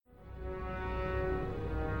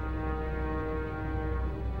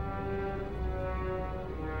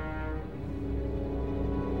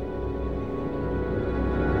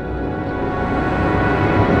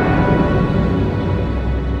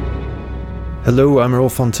Hello, I'm Earl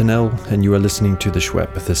Fontanelle, and you are listening to The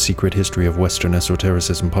Schwepp, the Secret History of Western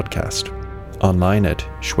Esotericism podcast, online at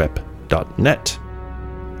schwepp.net.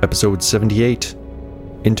 Episode 78,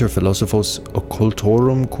 Inter Philosophos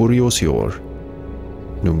Occultorum Curiosior,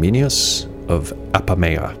 Numenius of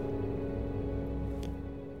Apamea.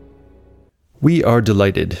 We are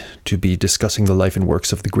delighted to be discussing the life and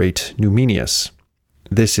works of the great Numenius.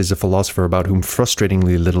 This is a philosopher about whom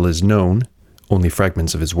frustratingly little is known, only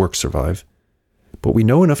fragments of his work survive. But we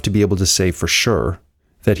know enough to be able to say for sure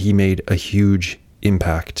that he made a huge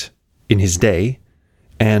impact in his day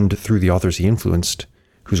and through the authors he influenced,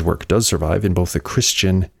 whose work does survive in both the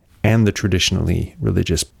Christian and the traditionally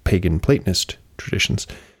religious pagan Platonist traditions,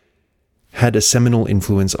 had a seminal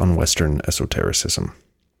influence on Western esotericism.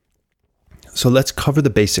 So let's cover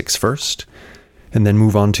the basics first, and then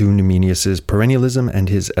move on to Numenius's perennialism and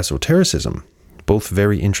his esotericism, both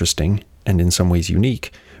very interesting and in some ways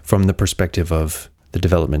unique from the perspective of the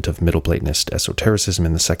development of Middle Platonist esotericism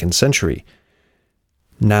in the 2nd century.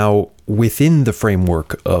 Now, within the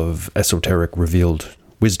framework of esoteric revealed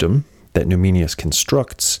wisdom that Numenius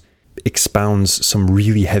constructs, expounds some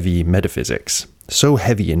really heavy metaphysics. So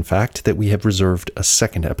heavy, in fact, that we have reserved a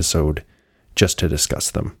second episode just to discuss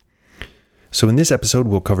them. So in this episode,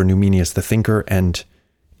 we'll cover Numenius the thinker, and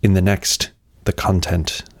in the next, the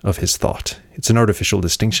content of his thought. It's an artificial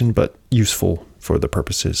distinction, but useful for the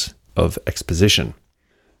purposes of exposition.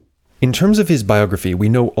 In terms of his biography, we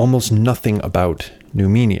know almost nothing about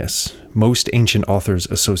Numenius. Most ancient authors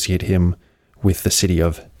associate him with the city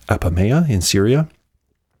of Apamea in Syria,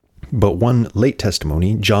 but one late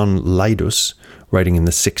testimony, John Laidus, writing in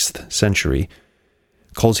the 6th century,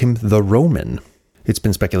 calls him the Roman. It's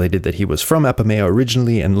been speculated that he was from Apamea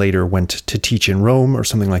originally and later went to teach in Rome or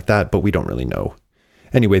something like that, but we don't really know.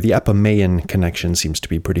 Anyway, the Apamean connection seems to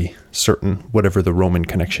be pretty certain, whatever the Roman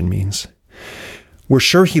connection means. We're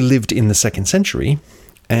sure he lived in the 2nd century,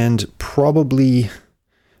 and probably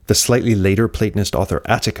the slightly later Platonist author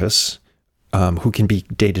Atticus, who can be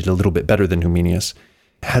dated a little bit better than Numenius,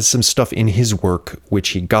 has some stuff in his work which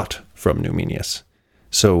he got from Numenius.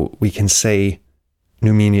 So we can say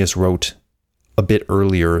Numenius wrote a bit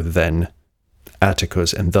earlier than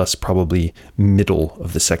Atticus, and thus probably middle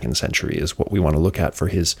of the 2nd century is what we want to look at for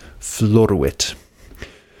his Floruit.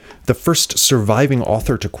 The first surviving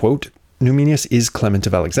author to quote Numenius is Clement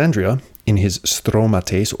of Alexandria in his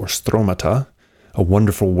Stromates or Stromata, a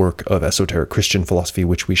wonderful work of esoteric Christian philosophy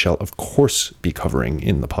which we shall of course be covering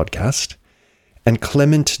in the podcast. And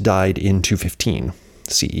Clement died in 215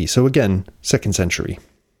 CE, so again, 2nd century.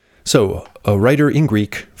 So, a writer in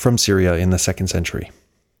Greek from Syria in the 2nd century.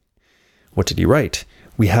 What did he write?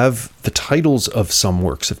 We have the titles of some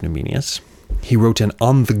works of Numenius. He wrote an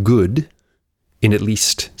On the Good in at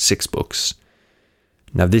least 6 books.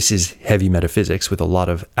 Now, this is heavy metaphysics with a lot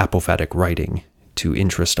of apophatic writing to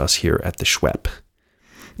interest us here at the Schwepp.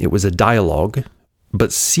 It was a dialogue,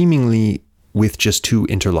 but seemingly with just 2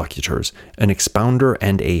 interlocutors, an expounder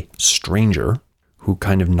and a stranger who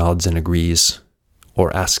kind of nods and agrees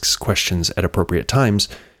or asks questions at appropriate times,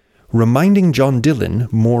 reminding John Dillon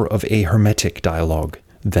more of a Hermetic dialogue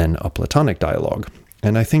than a Platonic dialogue.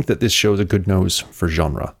 And I think that this shows a good nose for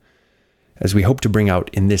genre. As we hope to bring out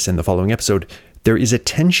in this and the following episode, there is a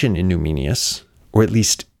tension in Numenius, or at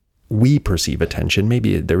least we perceive a tension,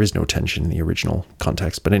 maybe there is no tension in the original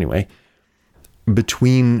context, but anyway,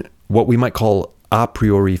 between what we might call a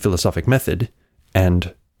priori philosophic method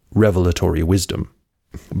and revelatory wisdom.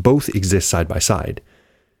 Both exist side by side.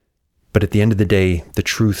 But at the end of the day, the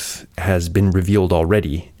truth has been revealed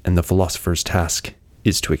already, and the philosopher's task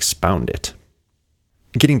is to expound it.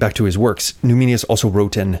 Getting back to his works, Numenius also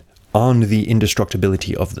wrote an On the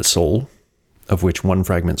Indestructibility of the Soul, of which one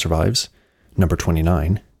fragment survives, number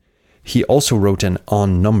 29. He also wrote an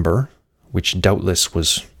On Number, which doubtless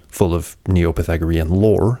was full of Neo-Pythagorean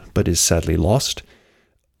lore, but is sadly lost.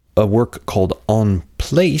 A work called On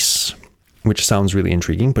Place, which sounds really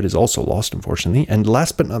intriguing, but is also lost, unfortunately. And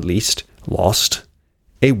last but not least, lost,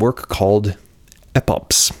 a work called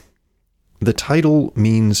Epops. The title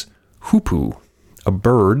means hoopoe, a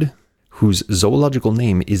bird whose zoological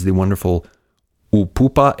name is the wonderful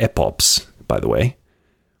Upupa epops, by the way.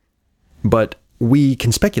 But we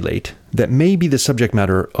can speculate that maybe the subject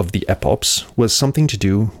matter of the Epops was something to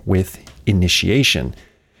do with initiation,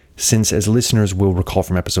 since as listeners will recall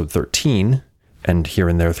from episode 13, and here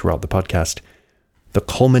and there throughout the podcast, the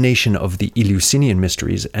culmination of the Eleusinian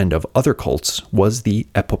mysteries and of other cults was the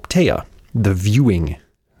epopteia, the viewing,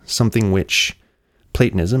 something which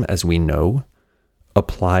Platonism, as we know,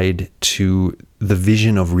 applied to the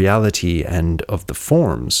vision of reality and of the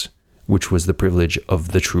forms, which was the privilege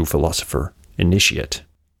of the true philosopher initiate.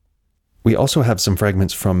 We also have some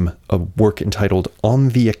fragments from a work entitled On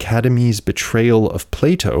the Academy's Betrayal of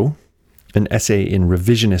Plato, an essay in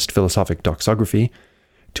revisionist philosophic doxography,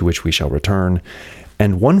 to which we shall return,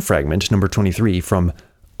 and one fragment, number 23, from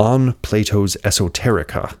On Plato's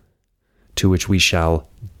Esoterica, to which we shall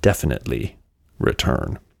definitely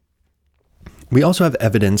return. We also have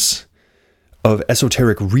evidence of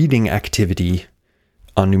esoteric reading activity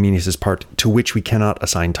on Numenius's part, to which we cannot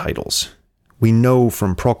assign titles. We know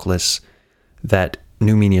from Proclus that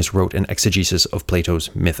Numenius wrote an exegesis of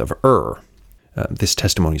Plato's Myth of This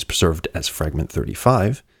testimony is preserved as fragment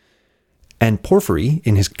 35. And Porphyry,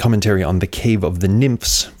 in his commentary on the Cave of the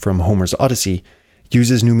Nymphs from Homer's Odyssey,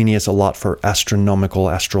 uses Numenius a lot for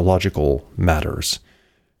astrological matters,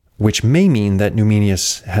 which may mean that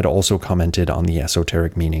Numenius had also commented on the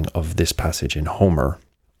esoteric meaning of this passage in Homer.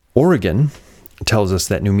 Origen tells us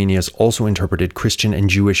that Numenius also interpreted Christian and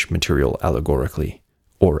Jewish material allegorically,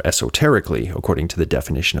 or esoterically, according to the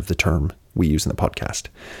definition of the term we use in the podcast.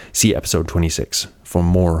 See episode 26 for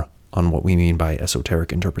more on what we mean by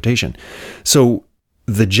esoteric interpretation. So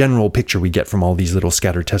the general picture we get from all these little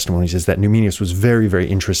scattered testimonies is that Numenius was very, very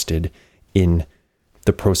interested in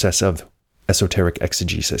the process of esoteric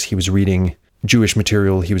exegesis. He was reading Jewish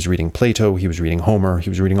material, he was reading Plato, he was reading Homer, he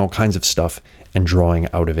was reading all kinds of stuff and drawing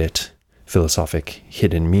out of it philosophic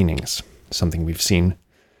hidden meanings, something we've seen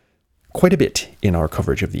quite a bit in our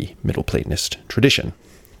coverage of the Middle Platonist tradition.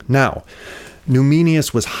 Now,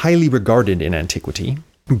 Numenius was highly regarded in antiquity,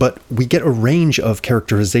 but we get a range of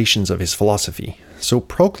characterizations of his philosophy. So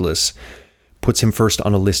Proclus puts him first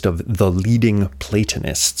on a list of the leading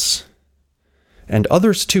Platonists. And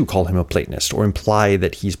others too call him a Platonist, or imply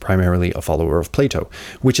that he's primarily a follower of Plato,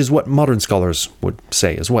 which is what modern scholars would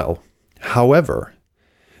say as well. However,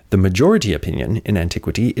 the majority opinion in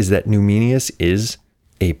antiquity is that Numenius is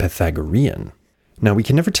a Pythagorean. Now, we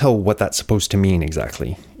can never tell what that's supposed to mean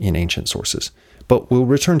exactly in ancient sources, but we'll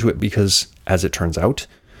return to it because, as it turns out,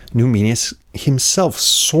 Numenius himself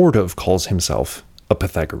sort of calls himself a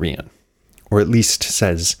Pythagorean, or at least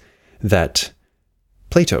says that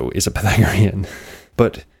Plato is a Pythagorean.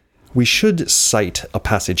 But we should cite a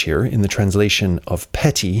passage here in the translation of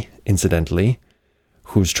Petty, incidentally,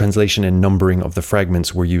 whose translation and numbering of the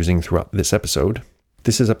fragments we're using throughout this episode.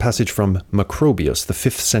 This is a passage from Macrobius, the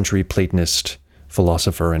 5th century Platonist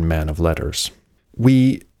philosopher and man of letters.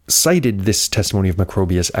 We cited this testimony of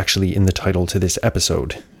Macrobius actually in the title to this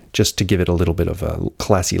episode, just to give it a little bit of a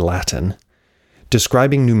classy Latin,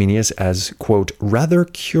 describing Numenius as, quote, rather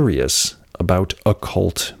curious about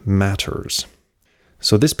occult matters.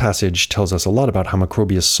 So this passage tells us a lot about how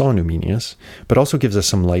Macrobius saw Numenius, but also gives us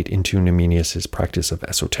some light into Numenius's practice of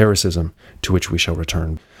esotericism, to which we shall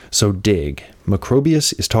return. So dig.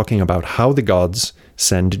 Macrobius is talking about how the gods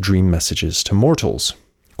send dream messages to mortals.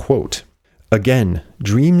 Quote, again,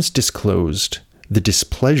 dreams disclosed the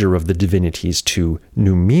displeasure of the divinities to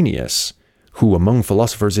Numenius, who among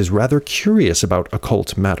philosophers is rather curious about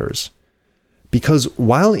occult matters, because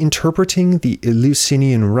while interpreting the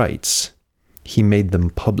Eleusinian rites, he made them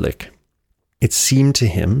public. It seemed to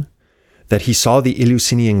him that he saw the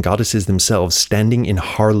Eleusinian goddesses themselves standing in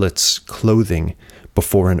harlots' clothing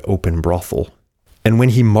before an open brothel. And when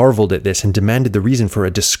he marveled at this and demanded the reason for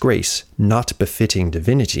a disgrace not befitting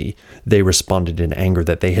divinity, they responded in anger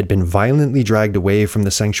that they had been violently dragged away from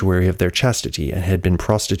the sanctuary of their chastity and had been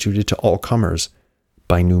prostituted to all comers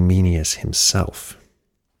by Numenius himself.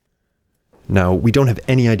 Now, we don't have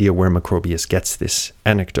any idea where Macrobius gets this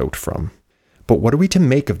anecdote from, but what are we to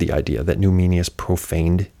make of the idea that Numenius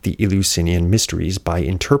profaned the Eleusinian mysteries by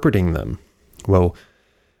interpreting them? Well,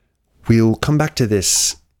 we'll come back to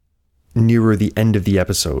this nearer the end of the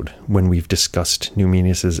episode when we've discussed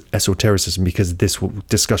Numenius's esotericism, because this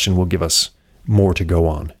discussion will give us more to go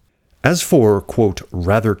on. As for, quote,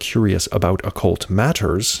 rather curious about occult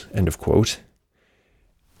matters, end of quote,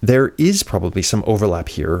 there is probably some overlap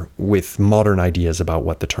here with modern ideas about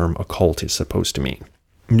what the term occult is supposed to mean.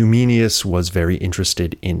 Numenius was very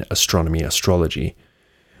interested in astronomy, astrology,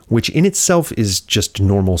 which in itself is just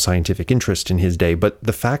normal scientific interest in his day, but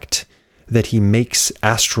the fact that he makes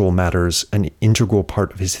astral matters an integral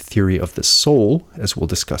part of his theory of the soul, as we'll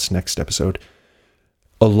discuss next episode,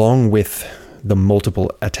 along with the multiple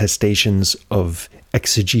attestations of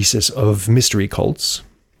exegesis of mystery cults,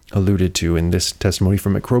 alluded to in this testimony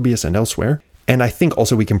from Macrobius and elsewhere. And I think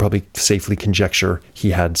also we can probably safely conjecture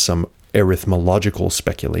he had some arithmological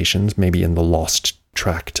speculations, maybe in the lost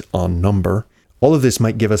tract on number. All of this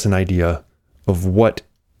might give us an idea of what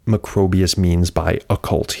Macrobius means by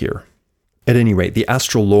occult here. At any rate, the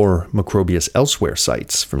astral lore Macrobius elsewhere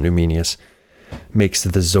cites from Numenius makes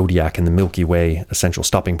the zodiac and the Milky Way essential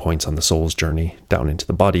stopping points on the soul's journey down into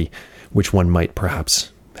the body, which one might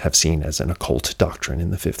perhaps have seen as an occult doctrine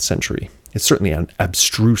in the 5th century. It's certainly an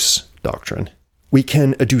abstruse doctrine. We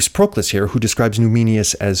can adduce Proclus here, who describes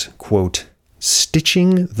Numenius as, quote,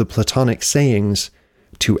 stitching the Platonic sayings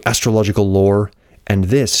to astrological lore, and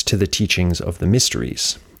this to the teachings of the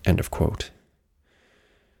mysteries, end of quote.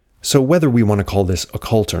 So whether we want to call this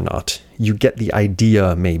occult or not, you get the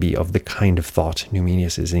idea, maybe, of the kind of thought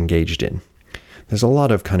Numenius is engaged in. There's a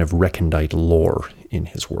lot of kind of recondite lore in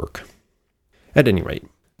his work. At any rate,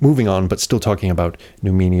 moving on, but still talking about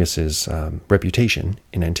Numenius's reputation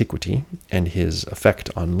in antiquity and his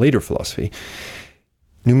effect on later philosophy,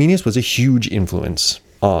 Numenius was a huge influence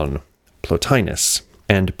on Plotinus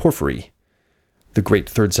and Porphyry, the great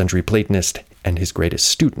 3rd century Platonist and his greatest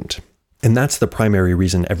student. And that's the primary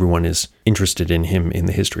reason everyone is interested in him in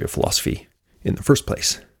the history of philosophy in the first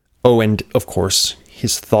place. Oh, and of course,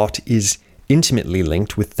 his thought is intimately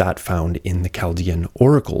linked with that found in the Chaldean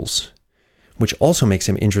oracles, which also makes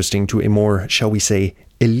him interesting to a more, shall we say,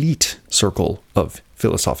 elite circle of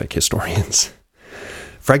philosophic historians.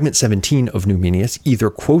 Fragment 17 of Numenius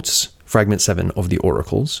either quotes Fragment 7 of the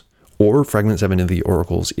oracles, or Fragment 7 of the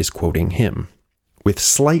oracles is quoting him, with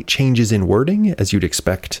slight changes in wording, as you'd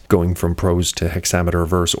expect, going from prose to hexameter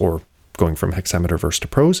verse or going from hexameter verse to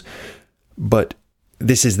prose. But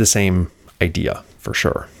this is the same idea, for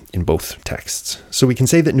sure, in both texts. So we can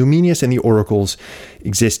say that Numenius and the oracles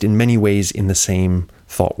exist in many ways in the same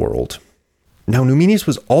thought world. Now, Numenius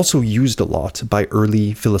was also used a lot by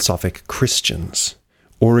early philosophic Christians,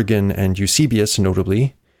 Origen and Eusebius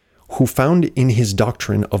notably, who found in his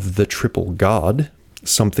doctrine of the triple God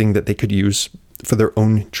something that they could use for their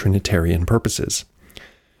own Trinitarian purposes.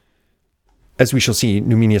 As we shall see,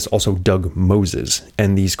 Numenius also dug Moses,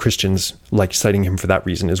 and these Christians like citing him for that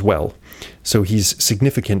reason as well. So he's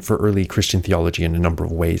significant for early Christian theology in a number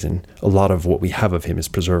of ways, and a lot of what we have of him is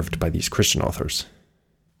preserved by these Christian authors.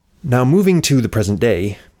 Now, moving to the present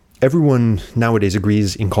day, everyone nowadays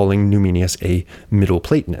agrees in calling Numenius a Middle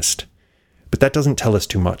Platonist, but that doesn't tell us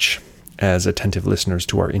too much, as attentive listeners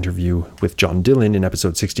to our interview with John Dillon in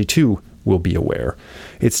episode 62 will be aware.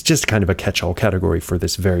 It's just kind of a catch-all category for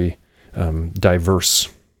this very diverse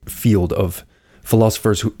field of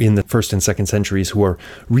philosophers who, in the 1st and 2nd centuries, who are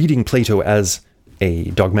reading Plato as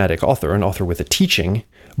a dogmatic author, an author with a teaching,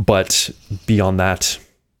 but beyond that,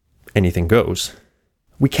 anything goes.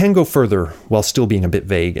 We can go further while still being a bit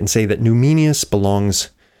vague and say that Numenius belongs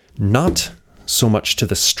not so much to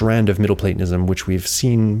the strand of Middle Platonism, which we've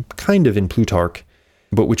seen kind of in Plutarch,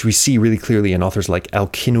 but which we see really clearly in authors like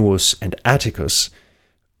Alcinous and Atticus,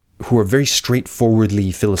 who are very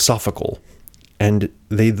straightforwardly philosophical, and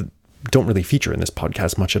they don't really feature in this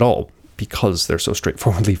podcast much at all because they're so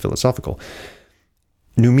straightforwardly philosophical.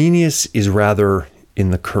 Numenius is rather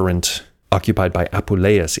in the current occupied by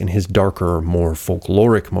Apuleius in his darker, more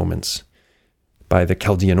folkloric moments, by the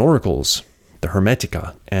Chaldean oracles, the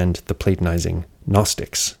Hermetica, and the Platonizing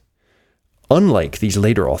Gnostics. Unlike these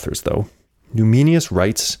later authors, though, Numenius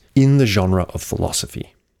writes in the genre of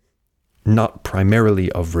philosophy, not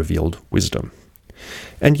primarily of revealed wisdom.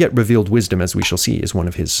 And yet revealed wisdom, as we shall see, is one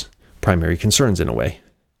of his primary concerns in a way.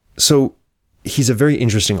 So he's a very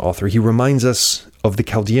interesting author. He reminds us of the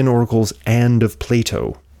Chaldean oracles and of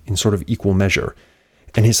Plato in sort of equal measure.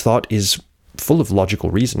 And his thought is full of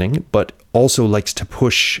logical reasoning, but also likes to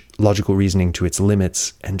push logical reasoning to its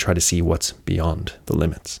limits and try to see what's beyond the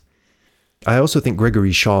limits. I also think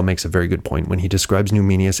Gregory Shaw makes a very good point when he describes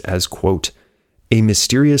Numenius as, quote, a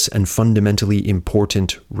mysterious and fundamentally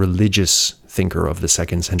important religious thinker of the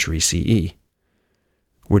 2nd century CE.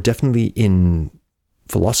 We're definitely in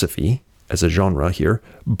philosophy as a genre here,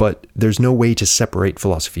 but there's no way to separate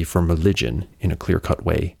philosophy from religion in a clear-cut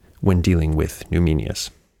way when dealing with Numenius.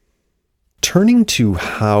 Turning to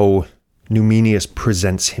how Numenius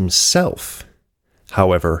presents himself,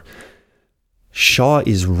 however, Shaw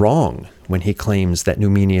is wrong when he claims that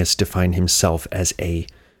Numenius defined himself as a,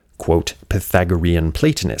 quote, Pythagorean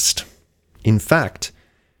Platonist. In fact,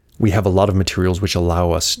 we have a lot of materials which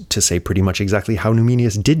allow us to say pretty much exactly how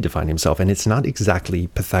Numenius did define himself, and it's not exactly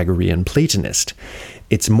Pythagorean Platonist.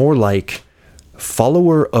 It's more like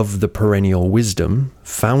follower of the perennial wisdom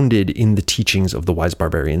founded in the teachings of the wise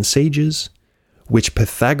barbarian sages, which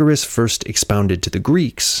Pythagoras first expounded to the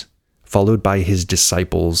Greeks, followed by his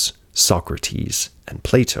disciples Socrates and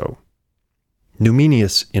Plato.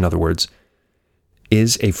 Numenius, in other words,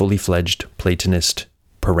 is a fully fledged Platonist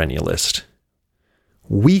perennialist.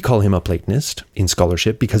 We call him a Platonist in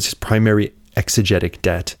scholarship because his primary exegetic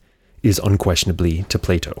debt is unquestionably to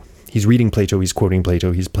Plato. He's reading Plato, he's quoting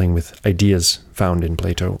Plato, he's playing with ideas found in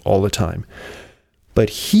Plato all the time. But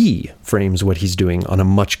he frames what he's doing on a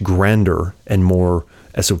much grander and more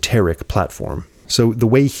esoteric platform. So the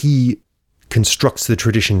way he constructs the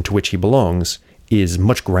tradition to which he belongs is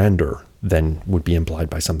much grander than would be implied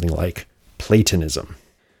by something like Platonism.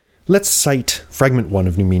 Let's cite fragment 1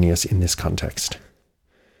 of Numenius in this context.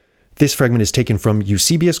 This fragment is taken from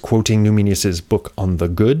Eusebius quoting Numenius's book on the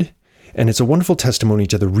Good, and it's a wonderful testimony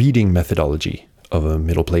to the reading methodology of a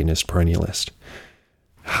Middle Platonist perennialist.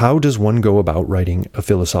 How does one go about writing a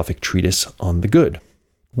philosophic treatise on the good?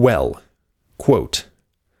 Well, quote,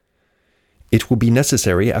 "It will be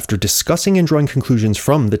necessary, after discussing and drawing conclusions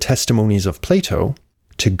from the testimonies of Plato,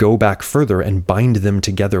 to go back further and bind them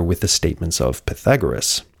together with the statements of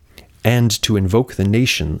Pythagoras, and to invoke the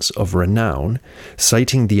nations of renown,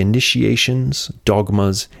 citing the initiations,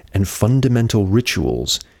 dogmas, and fundamental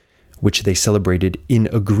rituals which they celebrated in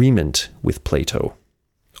agreement with Plato,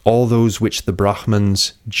 all those which the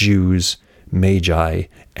Brahmins, Jews, Magi,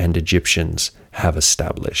 and Egyptians have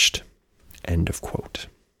established." End of quote.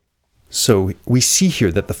 So we see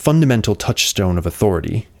here that the fundamental touchstone of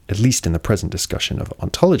authority, at least in the present discussion of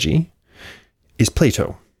ontology, is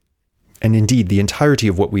Plato. And indeed, the entirety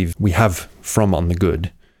of what we have from On the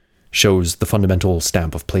Good shows the fundamental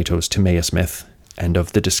stamp of Plato's Timaeus myth and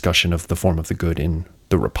of the discussion of the form of the good in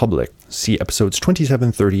the Republic. See episodes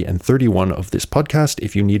 27, 30, and 31 of this podcast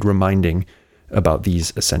if you need reminding about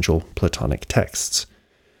these essential Platonic texts.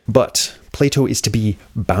 But Plato is to be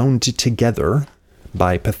bound together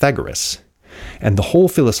by Pythagoras, and the whole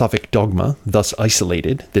philosophic dogma, thus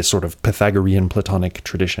isolated, this sort of Pythagorean Platonic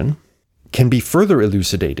tradition, can be further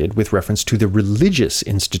elucidated with reference to the religious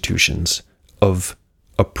institutions of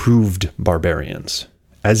approved barbarians.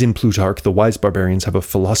 As in Plutarch, the wise barbarians have a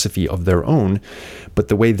philosophy of their own, but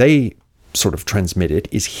the way they sort of transmit it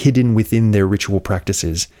is hidden within their ritual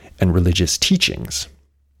practices and religious teachings.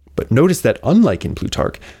 But notice that, unlike in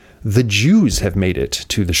Plutarch, the Jews have made it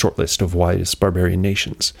to the shortlist of wise barbarian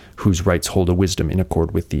nations, whose rites hold a wisdom in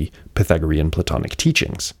accord with the Pythagorean Platonic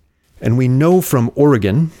teachings. And we know from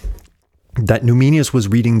Origen that Numenius was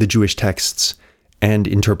reading the Jewish texts and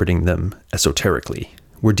interpreting them esoterically.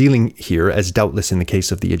 We're dealing here, as doubtless in the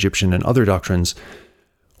case of the Egyptian and other doctrines,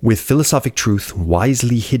 with philosophic truth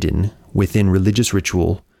wisely hidden within religious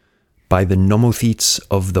ritual by the nomothetes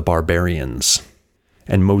of the barbarians.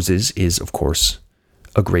 And Moses is, of course,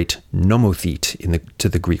 a great nomothete to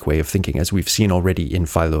the Greek way of thinking, as we've seen already in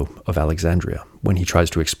Philo of Alexandria. When he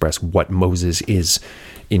tries to express what Moses is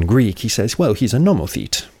in Greek, he says, well, he's a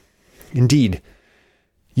nomothete. Indeed,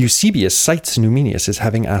 Eusebius cites Numenius as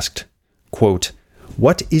having asked, quote,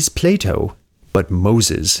 "What is Plato but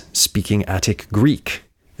Moses speaking Attic Greek?"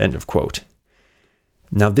 End of quote.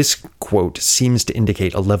 Now, this quote seems to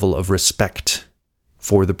indicate a level of respect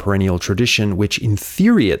for the perennial tradition, which, in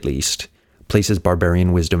theory at least, places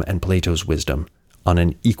barbarian wisdom and Plato's wisdom on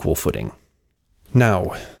an equal footing.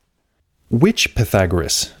 Now, which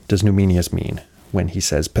Pythagoras does Numenius mean when he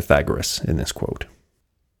says Pythagoras in this quote?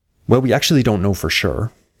 Well, we actually don't know for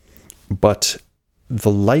sure, but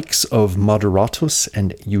the likes of Moderatus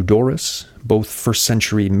and Eudorus, both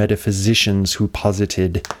first-century metaphysicians who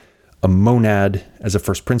posited a monad as a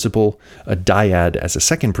first principle, a dyad as a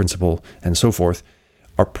second principle, and so forth,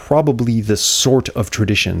 are probably the sort of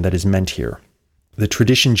tradition that is meant here. The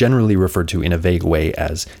tradition generally referred to in a vague way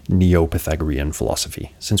as Neo-Pythagorean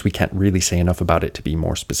philosophy, since we can't really say enough about it to be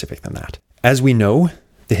more specific than that. As we know,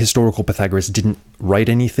 the historical Pythagoras didn't write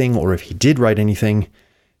anything, or if he did write anything,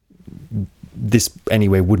 this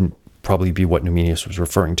anyway wouldn't probably be what Numenius was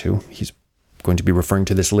referring to. He's going to be referring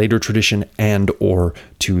to this later tradition and or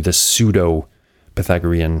to the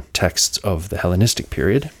pseudo-Pythagorean texts of the Hellenistic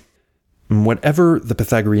period. Whatever the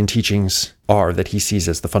Pythagorean teachings are that he sees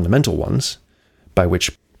as the fundamental ones, by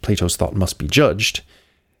which Plato's thought must be judged,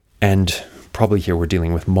 and probably here we're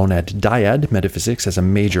dealing with monad-dyad metaphysics as a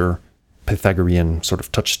major Pythagorean sort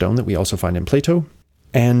of touchstone that we also find in Plato,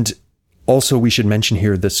 and also we should mention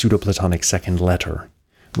here the pseudo-Platonic second letter,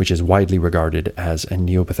 which is widely regarded as a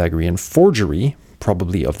Neo-Pythagorean forgery,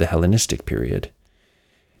 probably of the Hellenistic period.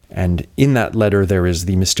 And in that letter there is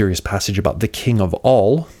the mysterious passage about the king of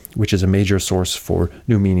all, which is a major source for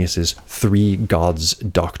Numenius's three gods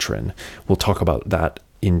doctrine. We'll talk about that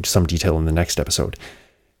in some detail in the next episode.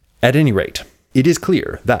 At any rate, it is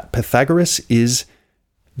clear that Pythagoras is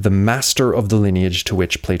the master of the lineage to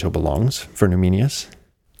which Plato belongs for Numenius.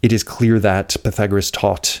 It is clear that Pythagoras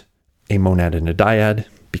taught a monad and a dyad,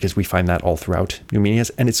 because we find that all throughout Numenius,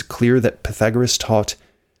 and it's clear that Pythagoras taught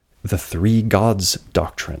the three gods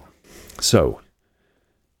doctrine. So,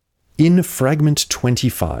 In fragment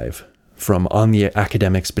 25 from On the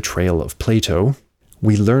Academic's Betrayal of Plato,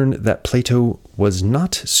 we learn that Plato was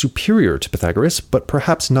not superior to Pythagoras, but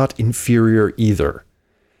perhaps not inferior either.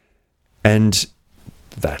 And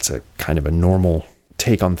that's a kind of a normal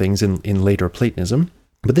take on things in later Platonism.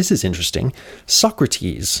 But this is interesting.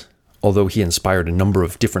 Socrates, although he inspired a number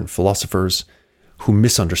of different philosophers who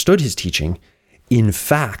misunderstood his teaching, in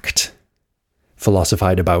fact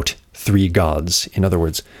philosophized about three gods. In other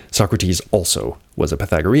words, Socrates also was a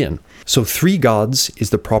Pythagorean. So three gods is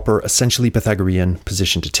the proper, essentially Pythagorean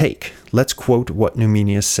position to take. Let's quote what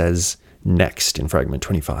Numenius says next in fragment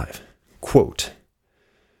 25. Quote,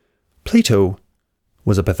 Plato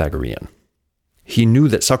was a Pythagorean. He knew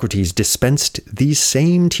that Socrates dispensed these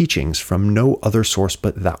same teachings from no other source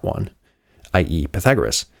but that one, i.e.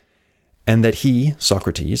 Pythagoras, and that he,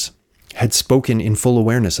 Socrates, had spoken in full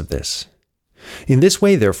awareness of this. In this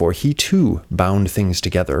way, therefore, he too bound things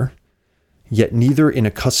together, yet neither in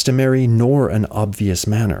a customary nor an obvious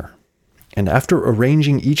manner. And after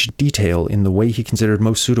arranging each detail in the way he considered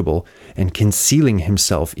most suitable, and concealing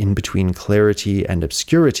himself in between clarity and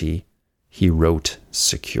obscurity, he wrote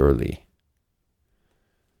securely.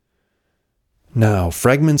 Now,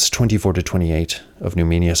 fragments 24 to 28 of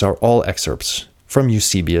Numenius are all excerpts from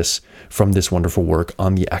Eusebius from this wonderful work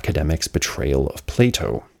on the Academic's Betrayal of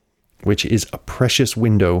Plato, which is a precious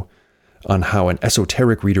window on how an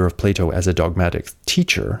esoteric reader of Plato as a dogmatic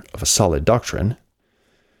teacher of a solid doctrine,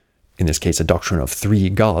 in this case a doctrine of three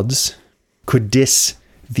gods, could diss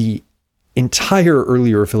the entire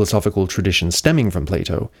earlier philosophical tradition stemming from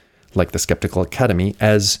Plato, like the Skeptical Academy,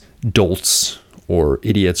 as dolts or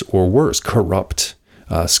idiots or worse, corrupt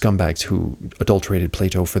scumbags who adulterated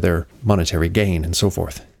Plato for their monetary gain and so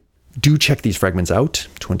forth. Do check these fragments out,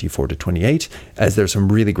 24 to 28, as there's some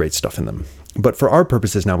really great stuff in them. But for our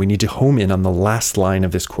purposes now, we need to home in on the last line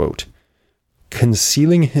of this quote.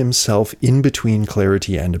 Concealing himself in between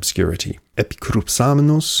clarity and obscurity.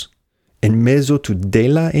 Epikroupsamenos en meso tu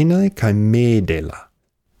dela enai kai me dela.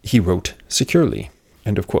 He wrote securely.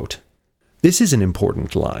 End of quote. This is an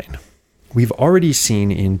important line. We've already seen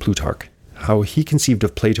in Plutarch how he conceived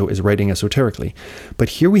of Plato as writing esoterically, but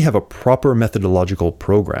here we have a proper methodological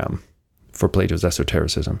program for Plato's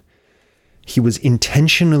esotericism. He was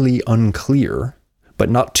intentionally unclear, but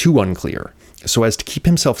not too unclear, so as to keep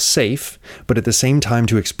himself safe, but at the same time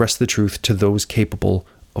to express the truth to those capable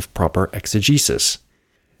of proper exegesis.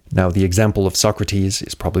 Now, the example of Socrates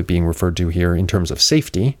is probably being referred to here in terms of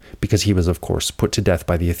safety, because he was, of course, put to death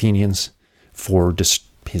by the Athenians for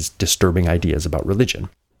his disturbing ideas about religion.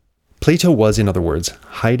 Plato was, in other words,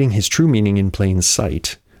 hiding his true meaning in plain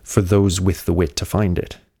sight for those with the wit to find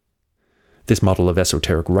it. This model of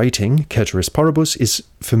esoteric writing, ceteris paribus, is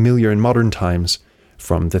familiar in modern times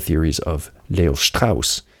from the theories of Leo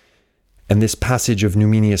Strauss. And this passage of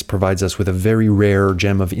Numenius provides us with a very rare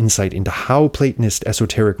gem of insight into how Platonist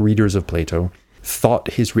esoteric readers of Plato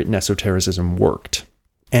thought his written esotericism worked,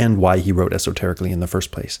 and why he wrote esoterically in the first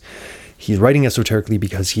place. He's writing esoterically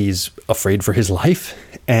because he's afraid for his life,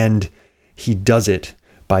 and he does it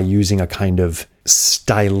by using a kind of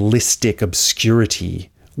stylistic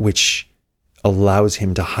obscurity which allows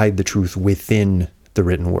him to hide the truth within the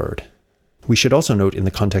written word. We should also note, in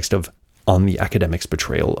the context of On the Academic's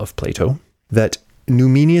Betrayal of Plato, that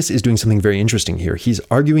Numenius is doing something very interesting here. He's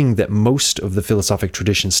arguing that most of the philosophic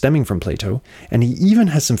tradition stemming from Plato, and he even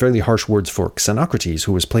has some fairly harsh words for Xenocrates,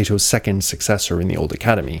 who was Plato's second successor in the Old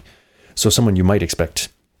Academy. So someone you might expect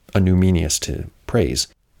a Numenius to praise.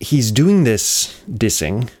 He's doing this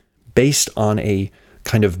dissing based on a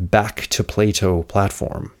kind of back to Plato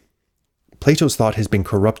platform. Plato's thought has been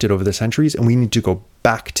corrupted over the centuries, and we need to go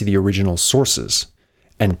back to the original sources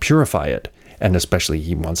and purify it. And especially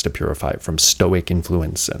he wants to purify it from Stoic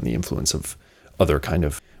influence and the influence of other kind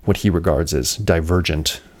of what he regards as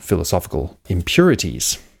divergent philosophical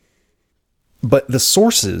impurities. But the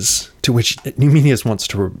sources to which Numenius wants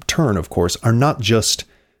to return, of course, are not just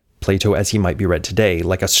Plato as he might be read today,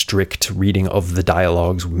 like a strict reading of the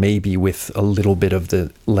dialogues, maybe with a little bit of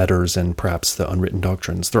the letters and perhaps the unwritten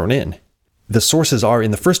doctrines thrown in. The sources are,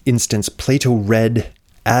 in the first instance, Plato read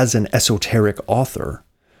as an esoteric author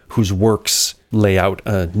whose works lay out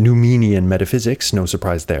a Numenian metaphysics, no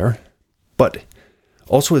surprise there, but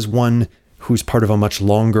also as one who's part of a much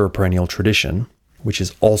longer perennial tradition, which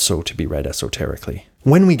is also to be read esoterically.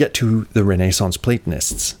 When we get to the Renaissance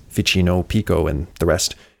Platonists, Ficino, Pico, and the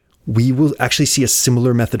rest, we will actually see a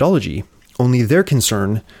similar methodology, only their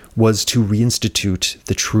concern was to reinstitute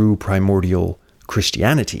the true primordial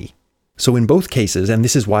Christianity. So in both cases, and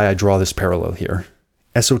this is why I draw this parallel here,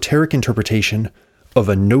 esoteric interpretation of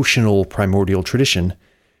a notional primordial tradition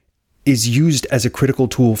is used as a critical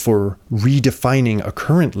tool for redefining a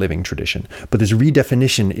current living tradition. But this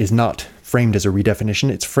redefinition is not framed as a redefinition,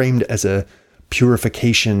 it's framed as a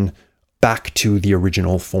purification back to the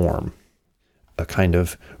original form, a kind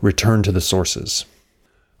of return to the sources.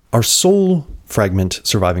 Our sole fragment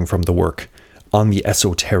surviving from the work on the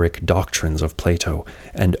esoteric doctrines of Plato,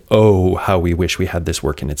 and oh, how we wish we had this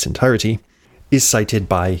work in its entirety, is cited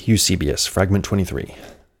by Eusebius, fragment 23.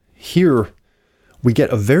 Here, we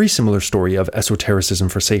get a very similar story of esotericism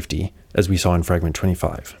for safety, as we saw in fragment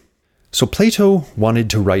 25. So Plato wanted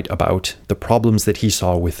to write about the problems that he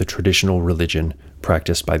saw with the traditional religion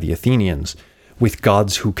practiced by the Athenians, with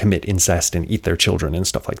gods who commit incest and eat their children and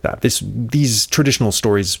stuff like that. These traditional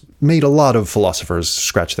stories made a lot of philosophers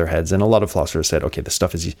scratch their heads, and a lot of philosophers said, okay, this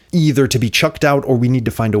stuff is either to be chucked out or we need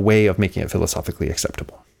to find a way of making it philosophically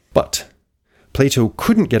acceptable. But Plato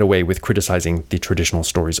couldn't get away with criticizing the traditional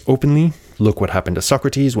stories openly. Look what happened to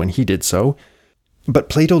Socrates when he did so. But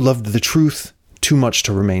Plato loved the truth too much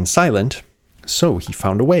to remain silent, so he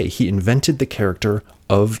found a way. He invented the character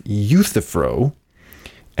of Euthyphro,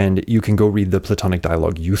 and you can go read the Platonic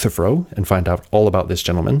dialogue Euthyphro and find out all about this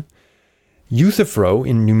gentleman. Euthyphro,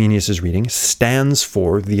 in Numenius's reading, stands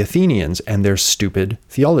for the Athenians and their stupid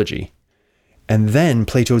theology. And then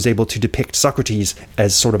Plato is able to depict Socrates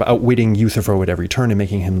as sort of outwitting Euthyphro at every turn and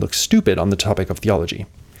making him look stupid on the topic of theology.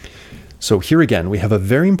 So here again, we have a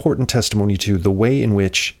very important testimony to the way in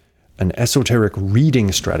which an esoteric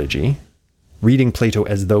reading strategy, reading Plato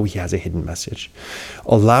as though he has a hidden message,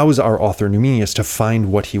 allows our author Numenius to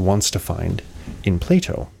find what he wants to find in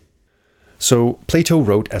Plato. So Plato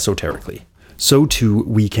wrote esoterically. So too,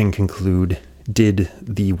 we can conclude, did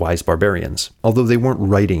the wise barbarians. Although they weren't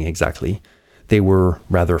writing exactly, they were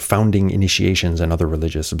rather founding initiations and other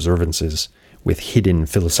religious observances with hidden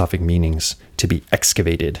philosophic meanings to be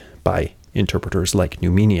excavated by interpreters like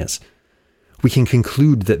Numenius. We can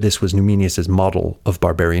conclude that this was Numenius's model of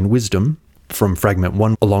barbarian wisdom from fragment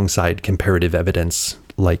 1 alongside comparative evidence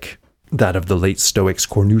like that of the late Stoics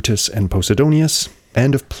Cornutus and Posidonius,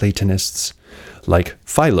 and of Platonists like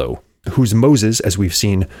Philo, whose Moses, as we've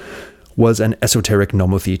seen, was an esoteric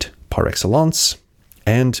nomothete par excellence,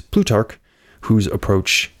 and Plutarch, whose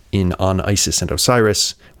approach in On Isis and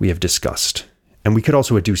Osiris we have discussed. And we could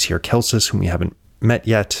also adduce here Celsus, whom we haven't met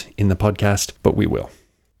yet in the podcast, but we will.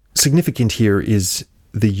 Significant here is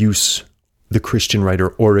the use the Christian writer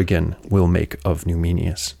Origen will make of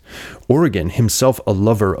Numenius. Origen, himself a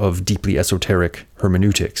lover of deeply esoteric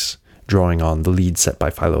hermeneutics, drawing on the lead set by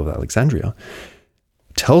Philo of Alexandria,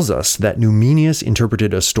 tells us that Numenius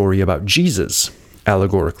interpreted a story about Jesus,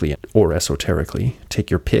 allegorically or esoterically. Take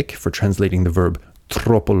your pick for translating the verb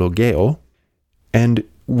tropologeo. And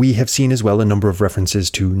we have seen as well a number of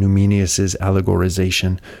references to Numenius's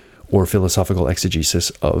allegorization or philosophical exegesis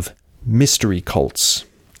of mystery cults.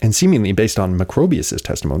 And seemingly based on Macrobius's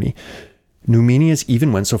testimony, Numenius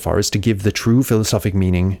even went so far as to give the true philosophic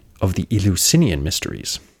meaning of the Eleusinian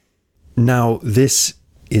mysteries. Now, this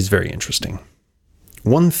is very interesting.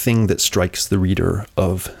 One thing that strikes the reader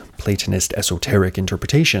of Platonist esoteric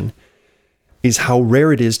interpretation is how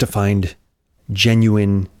rare it is to find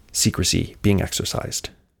genuine secrecy being exercised.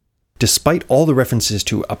 Despite all the references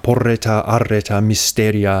to aporreta, arreta,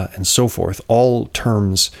 mysteria, and so forth, all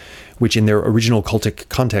terms which in their original cultic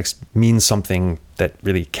context mean something that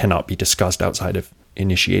really cannot be discussed outside of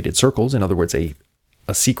initiated circles, in other words, a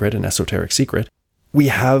secret, an esoteric secret, we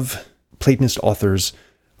have Platonist authors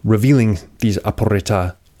revealing these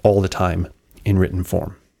aporreta all the time in written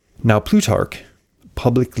form. Now, Plutarch,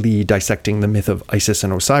 publicly dissecting the myth of Isis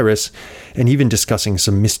and Osiris, and even discussing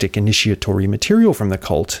some mystic initiatory material from the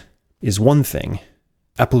cult, is one thing.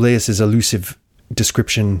 Apuleius' elusive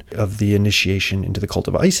description of the initiation into the cult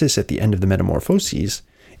of Isis at the end of the Metamorphoses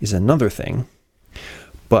is another thing.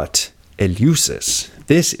 But Eleusis,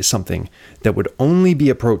 this is something that would only be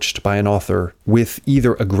approached by an author with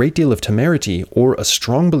either a great deal of temerity or a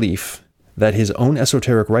strong belief that his own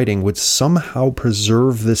esoteric writing would somehow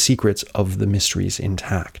preserve the secrets of the mysteries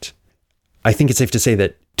intact. I think it's safe to say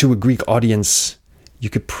that to a Greek audience, you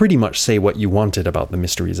could pretty much say what you wanted about the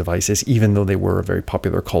mysteries of Isis, even though they were a very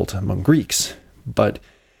popular cult among Greeks. But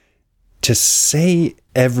to say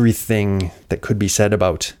everything that could be said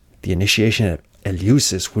about the initiation of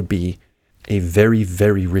Eleusis would be a very,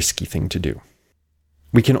 very risky thing to do.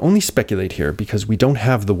 We can only speculate here because we don't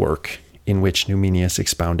have the work in which Numenius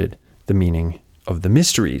expounded the meaning of the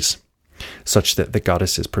mysteries, such that the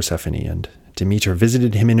goddesses Persephone and Demeter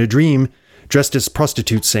visited him in a dream, dressed as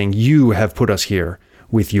prostitutes, saying, "You have put us here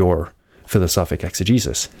with your philosophic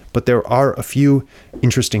exegesis." But there are a few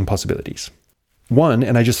interesting possibilities. One,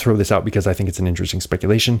 and I just throw this out because I think it's an interesting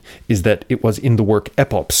speculation, is that it was in the work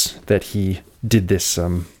Epops that he did this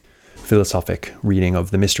philosophic reading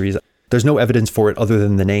of the mysteries. There's no evidence for it other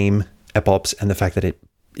than the name Epops and the fact that it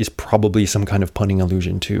is probably some kind of punning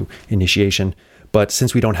allusion to initiation. But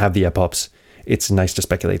since we don't have the Epops, it's nice to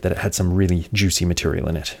speculate that it had some really juicy material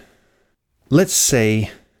in it. Let's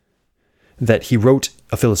say that he wrote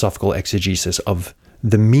a philosophical exegesis of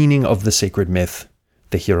the meaning of the sacred myth,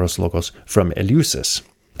 the Hieros Logos, from Eleusis.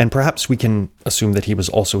 And perhaps we can assume that he was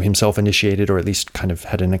also himself initiated, or at least kind of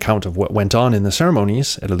had an account of what went on in the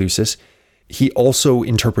ceremonies at Eleusis. He also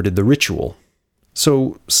interpreted the ritual.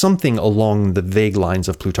 So something along the vague lines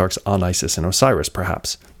of Plutarch's On Isis and Osiris,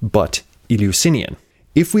 perhaps, but Eleusinian.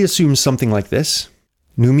 If we assume something like this,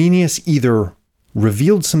 Numenius either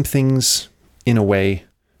revealed some things in a way,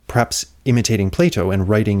 perhaps imitating Plato and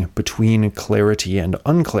writing between clarity and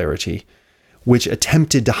unclarity, which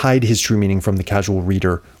attempted to hide his true meaning from the casual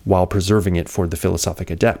reader while preserving it for the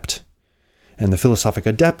philosophic adept. And the philosophic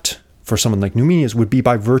adept, for someone like Numenius, would be,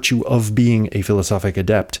 by virtue of being a philosophic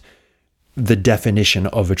adept, the definition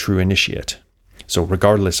of a true initiate. So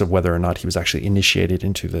regardless of whether or not he was actually initiated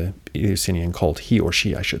into the Eleusinian cult, he or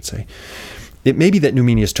she, I should say, it may be that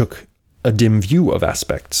Numenius took a dim view of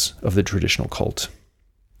aspects of the traditional cult.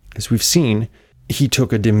 As we've seen, he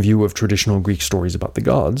took a dim view of traditional Greek stories about the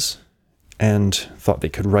gods and thought they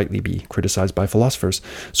could rightly be criticized by philosophers.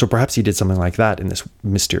 So perhaps he did something like that in this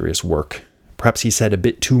mysterious work. Perhaps he said a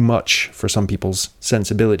bit too much for some people's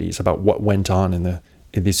sensibilities about what went on in the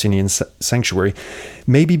Eleusinian sanctuary,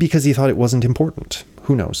 maybe because he thought it wasn't important.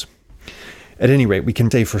 Who knows? At any rate, we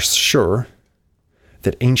can say for sure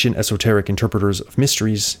that ancient esoteric interpreters of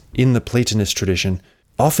mysteries in the Platonist tradition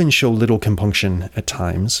often show little compunction at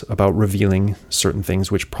times about revealing certain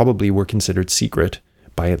things which probably were considered secret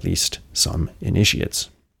by at least some initiates.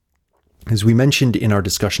 As we mentioned in our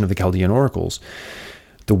discussion of the Chaldean oracles,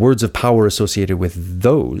 the words of power associated with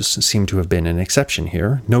those seem to have been an exception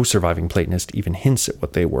here. No surviving Platonist even hints at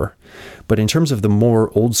what they were. But in terms of the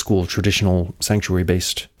more old-school traditional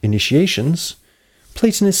sanctuary-based initiations,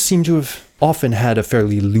 Platonists seem to have often had a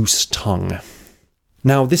fairly loose tongue.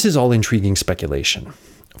 Now, this is all intriguing speculation,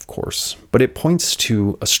 of course, but it points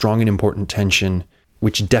to a strong and important tension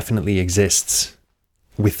which definitely exists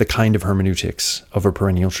with the kind of hermeneutics of a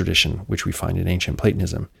perennial tradition which we find in ancient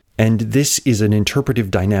Platonism. And this is an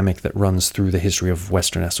interpretive dynamic that runs through the history of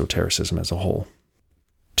Western esotericism as a whole.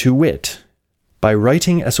 To wit, by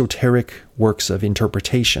writing esoteric works of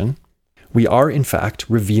interpretation, we are in fact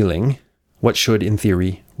revealing what should, in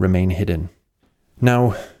theory, remain hidden.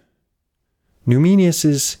 Now,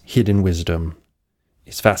 Numenius's hidden wisdom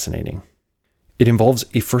is fascinating. It involves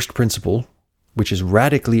a first principle which is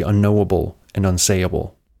radically unknowable and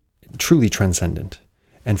unsayable, truly transcendent.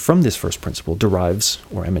 And from this first principle derives,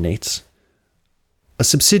 or emanates, a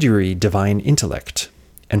subsidiary divine intellect,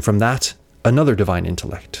 and from that, another divine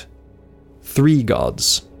intellect. Three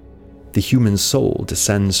gods. The human soul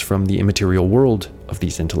descends from the immaterial world of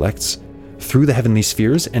these intellects, through the heavenly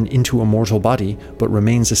spheres and into a mortal body, but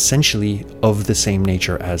remains essentially of the same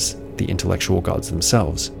nature as the intellectual gods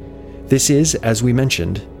themselves. This is, as we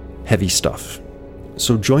mentioned, heavy stuff.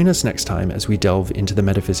 So join us next time as we delve into the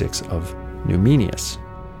metaphysics of Numenius.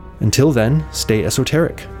 Until then, stay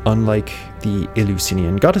esoteric, unlike the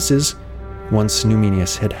Eleusinian goddesses, once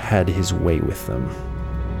Numenius had had his way with them.